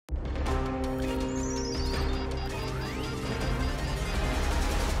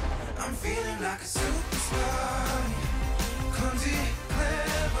I'm feeling like a superstar. Clumsy,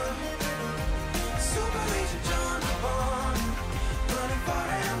 clever. Super agent Jon Le Bon. Running far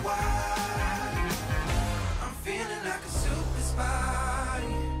and wide. I'm feeling like a super spy.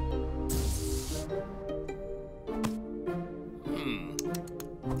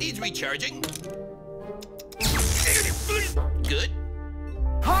 Needs recharging. Good.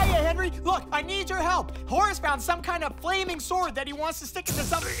 Hiya, Henry. Look, I need your help. Horace found some kind of flaming sword that he wants to stick into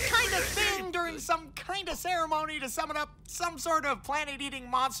some kind of thing during some kind of ceremony to summon up some sort of planet-eating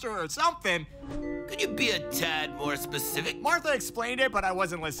monster or something. Could you be a tad more specific? Martha explained it, but I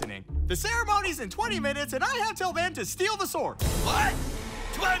wasn't listening. The ceremony's in 20 minutes, and I have till then to steal the sword. What?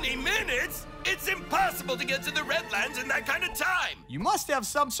 20 minutes? It's impossible to get to the Redlands in that kind of time. You must have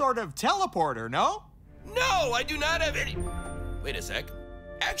some sort of teleporter, no? No, I do not have any. Wait a sec.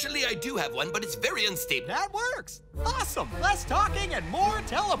 Actually, I do have one, but it's very unstable. That works. Awesome. Less talking and more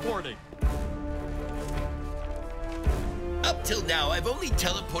teleporting. Up till now, I've only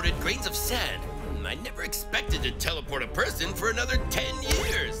teleported grains of sand. I never expected to teleport a person for another 10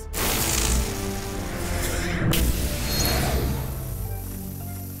 years.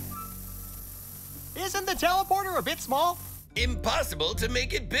 Isn't the teleporter a bit small? Impossible to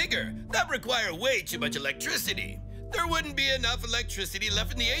make it bigger. That require way too much electricity. There wouldn't be enough electricity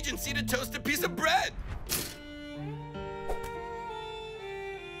left in the agency to toast a piece of bread.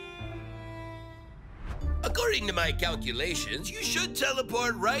 According to my calculations, you should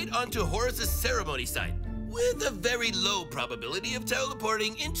teleport right onto Horace's ceremony site, with a very low probability of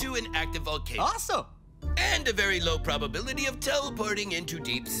teleporting into an active volcano. Awesome. And a very low probability of teleporting into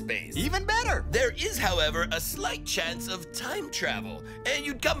deep space. Even better. There is, however, a slight chance of time travel, and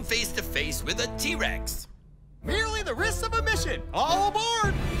you'd come face to face with a T-Rex. Merely the risks of a mission. All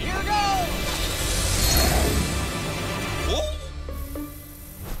aboard. Here goes. Oh.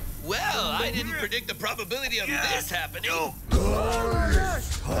 Well, I didn't predict the probability of this happening.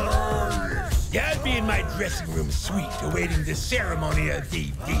 I'd be in my dressing room suite awaiting the ceremony of the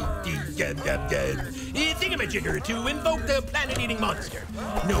thingamajigger to invoke the planet-eating monster.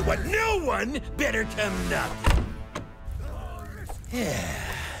 No one better come knocking. Yeah,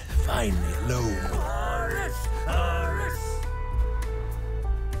 finally alone.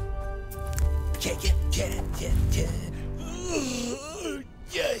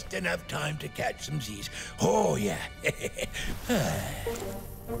 Just enough time to catch some Z's. Oh, yeah.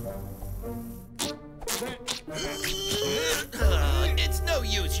 It's no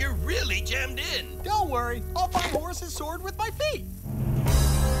use. You're really jammed in. Don't worry. I'll find Horace's sword with my feet.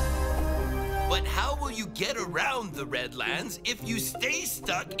 But how will you get around the Redlands if you stay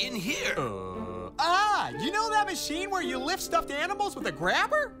stuck in here? You know that machine where you lift stuffed animals with a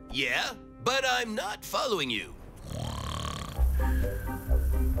grabber? Yeah, but I'm not following you.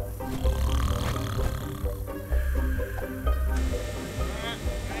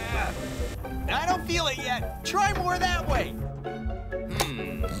 I don't feel it yet. Try more that way.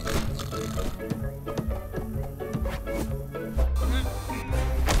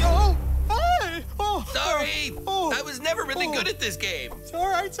 Oh! Hey! Oh! Sorry! Oh! I was never really good at this game. It's all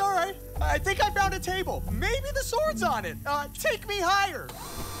right, it's all right. I think I found a table. Maybe the sword's on it. Take me higher.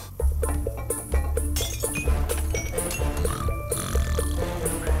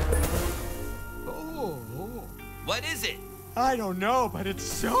 What is it? I don't know, but it's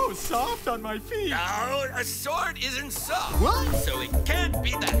so soft on my feet. No, a sword isn't soft. What? So it can't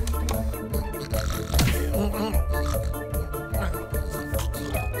be that.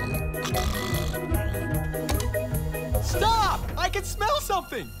 Stop! I can smell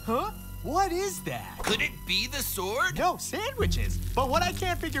something. Huh? What is that? Could it be the sword? No, sandwiches. But what I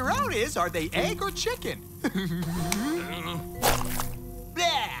can't figure out is, are they egg or chicken?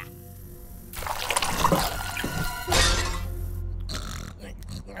 Blah!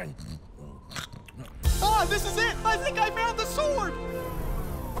 Ah, this is it! I think I found the sword!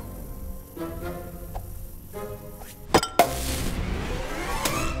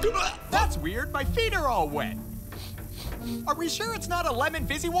 That's weird. My feet are all wet. Are we sure it's not a lemon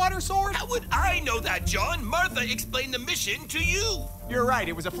fizzy water sword? How would I know that, John? Martha explained the mission to you. You're right.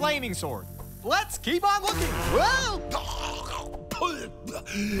 It was a flaming sword. Let's keep on looking. Whoa!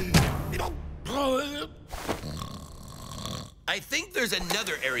 I think there's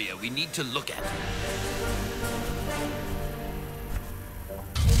another area we need to look at.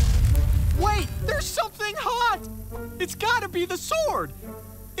 Wait, there's something hot! It's gotta be the sword!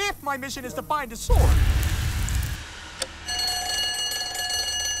 If my mission is to find a sword.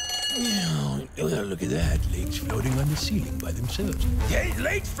 Oh, look at that. Lakes floating on the ceiling by themselves. Yeah,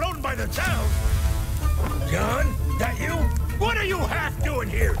 lakes floating by themselves? John, that you? What are you half doing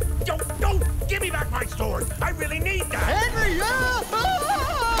here? Don't give me back my sword. I really need that. Henry!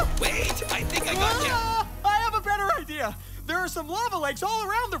 Wait, I think I got you. I have a better idea. There are some lava lakes all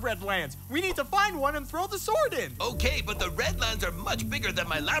around the Redlands. We need to find one and throw the sword in. Okay, but the Redlands are much bigger than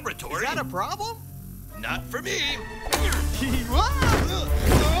my laboratory. Is that a problem? Not for me.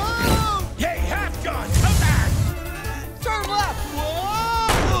 Hey, half-gun, come back! Turn left.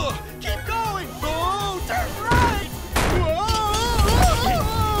 Whoa! Keep going. Whoa! Turn right.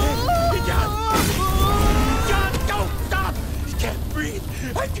 John, don't stop! I can't breathe.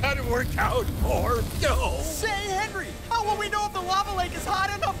 I gotta work out more. No. Say, Henry, how will we know if the lava lake is hot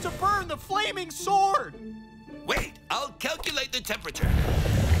enough to burn the flaming sword? Wait, I'll calculate the temperature.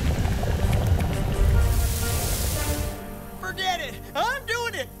 Forget it. I'm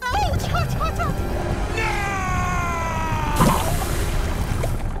doing it. Ouch!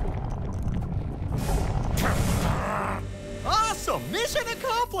 Awesome! Mission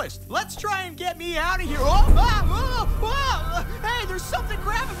accomplished! Let's try and get me out of here. Hey, there's something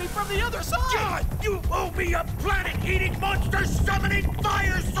grabbing me from the other side! God, you owe me a planet-eating, monster-summoning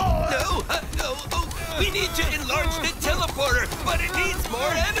fire sword! No, we need to enlarge the teleporter, but it needs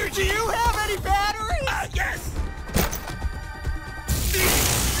more energy. Do you have any batteries? Yes!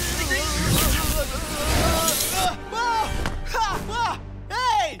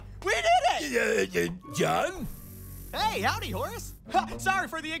 Hey, we did it! John? Hey, howdy, Horace. Sorry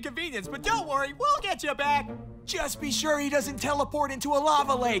for the inconvenience, but don't worry, we'll get you back. Just be sure he doesn't teleport into a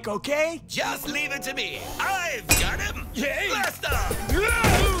lava lake, okay? Just leave it to me. I've got him. Yay! Blast off!